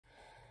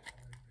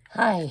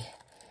Hi,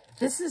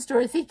 this is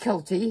Dorothy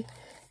Kilty,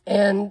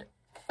 and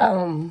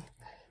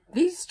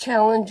these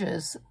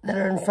challenges that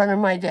are in front of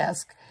my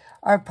desk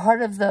are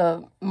part of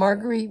the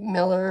Margarete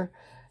Miller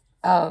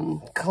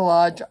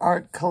Collage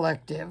Art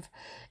Collective,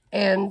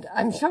 and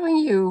I'm showing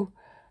you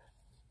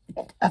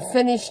a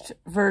finished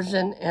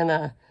version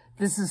and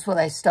this is what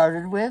I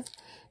started with,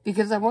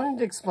 because I wanted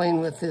to explain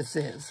what this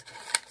is.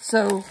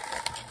 So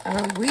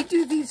we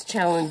do these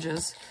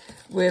challenges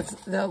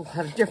they'll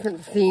have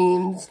different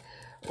themes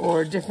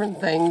or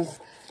different things,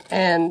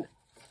 and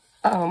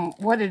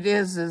what it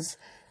is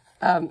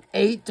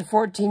 8 to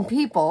 14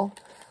 people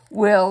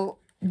will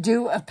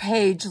do a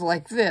page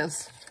like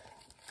this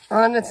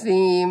on a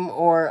theme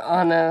or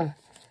on a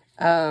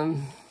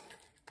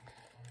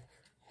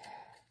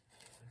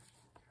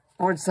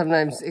or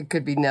sometimes it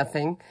could be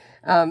nothing,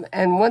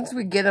 and once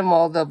we get them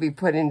all, they'll be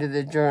put into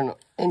a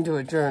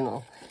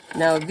journal.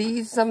 Now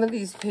some of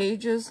these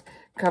pages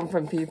come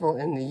from people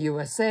in the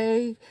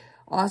USA,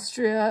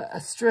 Austria,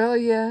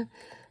 Australia,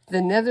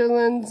 the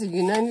Netherlands, the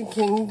United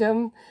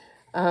Kingdom,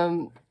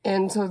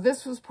 and so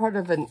this was part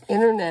of an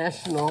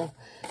international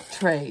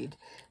trade.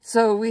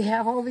 So we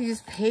have all these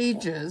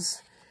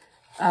pages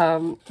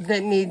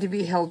that need to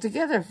be held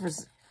together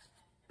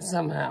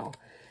somehow.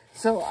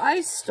 So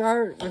I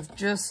start with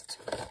just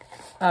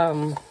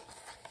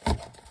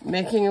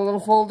making a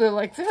little folder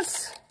like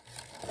this,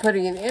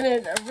 putting it in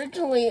it.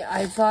 Originally,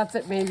 I thought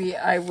that maybe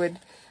I would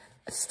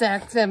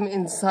stack them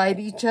inside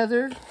each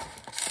other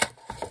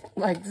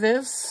like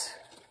this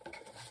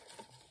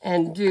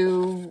and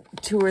do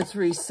 2 or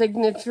 3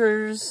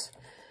 signatures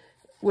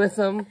with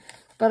them,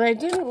 but I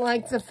didn't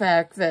like the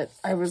fact that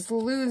I was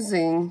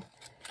losing,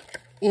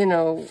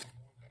 it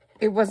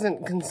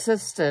wasn't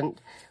consistent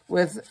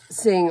with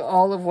seeing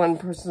all of one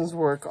person's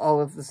work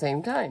all at the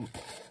same time.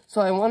 So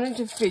I wanted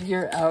to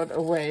figure out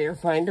a way or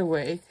find a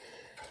way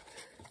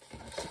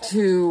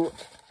to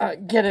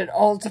get it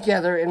all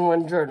together in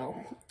one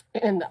journal.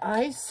 And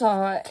I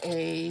saw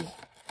a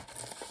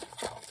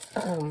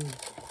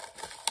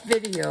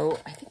video,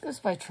 I think it was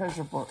by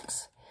Treasure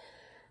Books,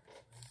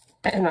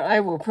 and I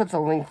will put the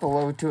link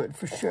below to it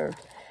for sure.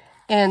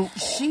 And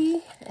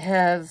she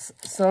has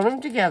sewn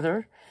them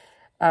together,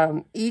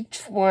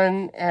 each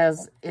one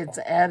as it's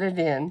added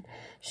in.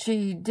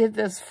 She did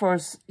this for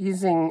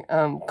using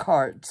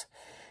cards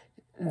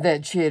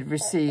that she had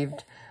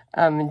received,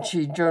 and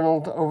she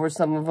journaled over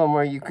some of them,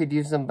 or you could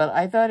use them, but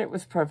I thought it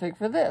was perfect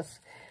for this.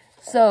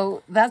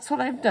 So that's what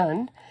I've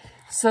done.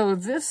 So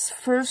this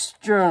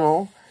first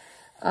journal,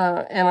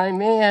 and I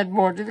may add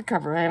more to the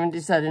cover. I haven't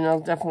decided, and I'll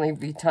definitely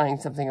be tying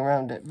something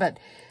around it, but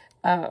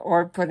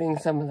or putting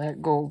some of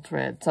that gold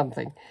thread,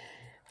 something.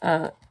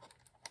 I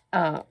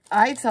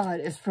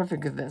thought it's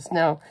perfect with this.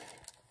 Now,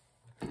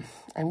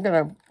 I'm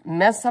going to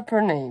mess up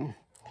her name.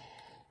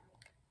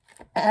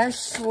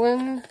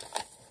 Aisling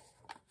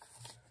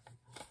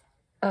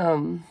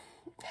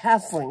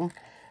Hasset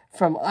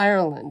from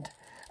Ireland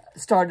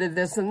started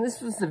this, and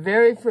this was the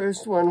very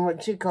first one,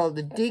 what she called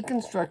the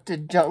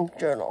deconstructed junk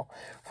journal,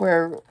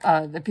 where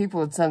the people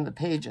would send the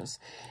pages.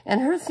 And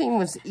her theme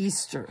was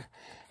Easter,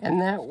 and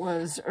that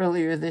was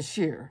earlier this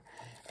year.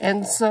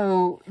 And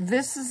so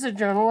this is a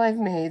journal I've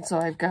made. So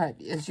I've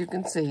got, as you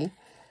can see,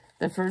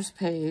 the first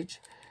page.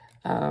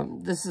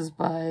 This is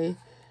by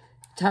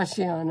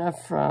Tatiana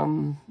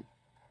from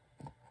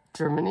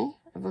Germany,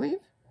 I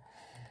believe.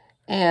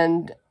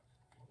 And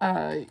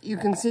you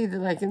can see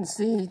that I can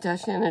see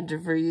Tatiana de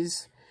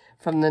Vries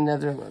from the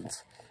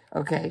Netherlands.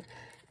 Okay.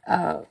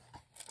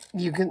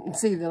 You can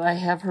see that I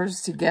have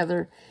hers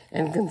together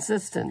and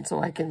consistent,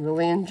 so I can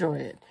really enjoy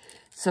it.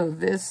 So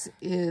this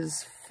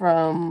is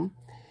from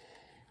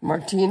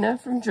Martina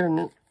from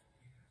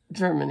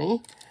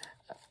Germany.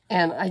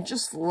 And I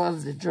just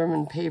love the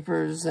German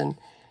papers and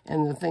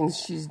the things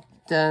she's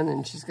done.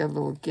 And she's got a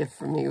little gift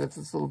for me with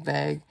this little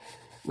bag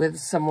with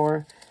some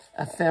more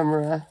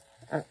ephemera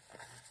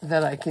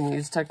that I can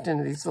use tucked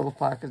into these little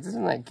pockets.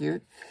 Isn't that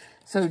cute?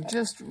 So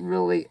just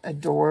really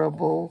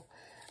adorable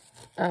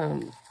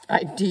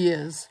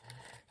ideas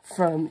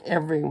from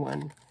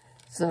everyone.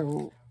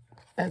 So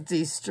that's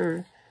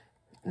Easter.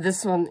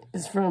 This one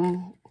is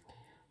from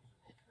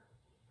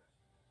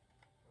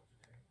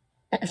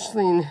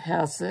Aisling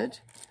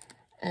Hasset.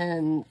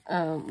 And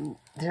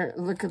there,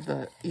 look at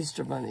the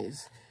Easter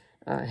bunnies.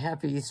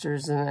 Happy Easter,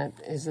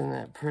 isn't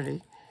that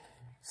pretty?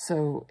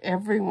 So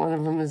every one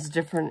of them is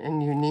different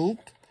and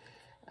unique.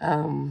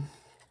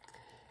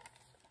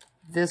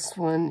 This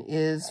one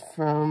is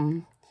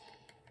from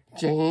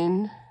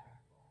Jane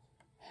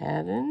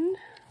Haddon.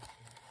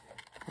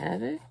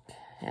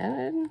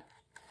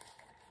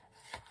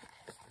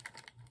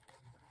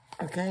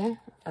 Okay.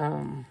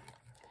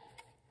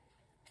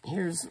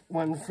 Here's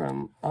one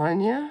from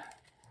Anya.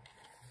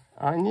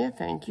 Anya,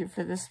 thank you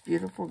for this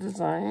beautiful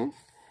design.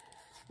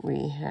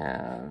 We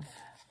have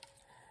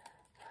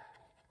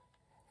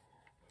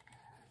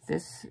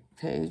this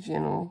page,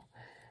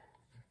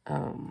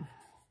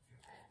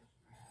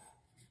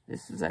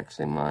 this is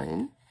actually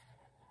mine.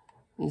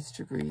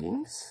 Easter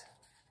greetings.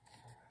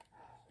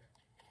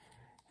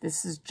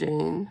 This is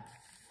Jane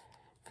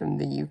from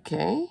the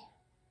UK.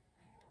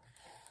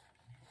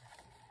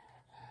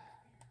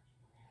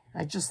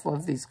 I just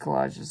love these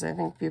collages. I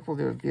think people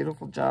do a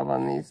beautiful job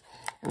on these,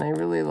 and I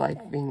really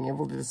like being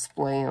able to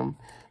display them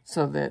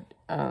so that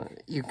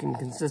you can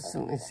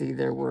consistently see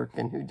their work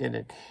and who did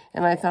it.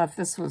 And I thought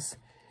this was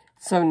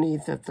so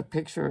neat that the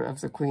picture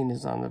of the Queen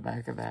is on the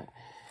back of that.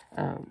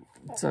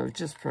 So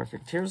just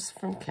perfect. Here's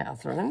from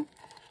Catherine,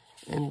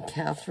 and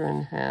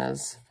Catherine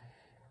has,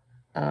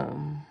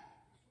 so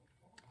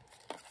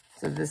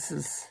this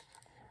is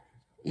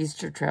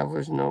Easter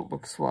Traveler's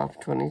Notebook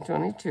Swap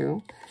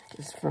 2022.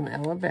 It's from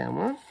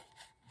Alabama.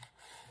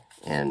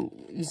 And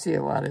you see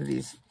a lot of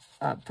these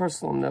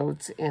personal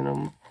notes in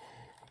them.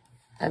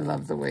 I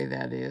love the way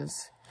that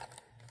is.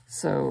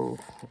 So,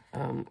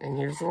 and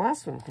here's the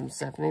last one from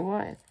Stephanie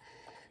Wyeth.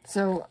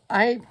 So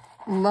I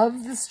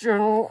love this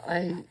journal.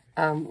 I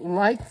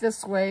like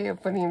this way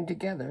of putting them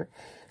together.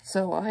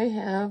 So I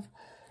have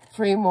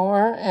 3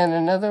 more and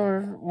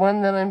another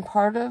one that I'm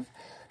part of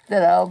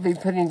that I'll be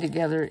putting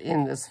together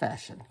in this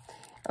fashion.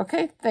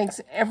 Okay,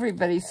 thanks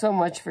everybody so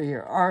much for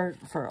your art,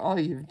 for all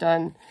you've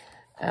done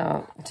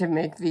to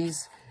make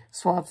these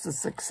swaps a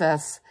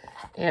success,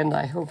 and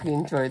I hope you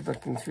enjoyed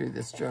looking through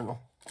this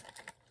journal.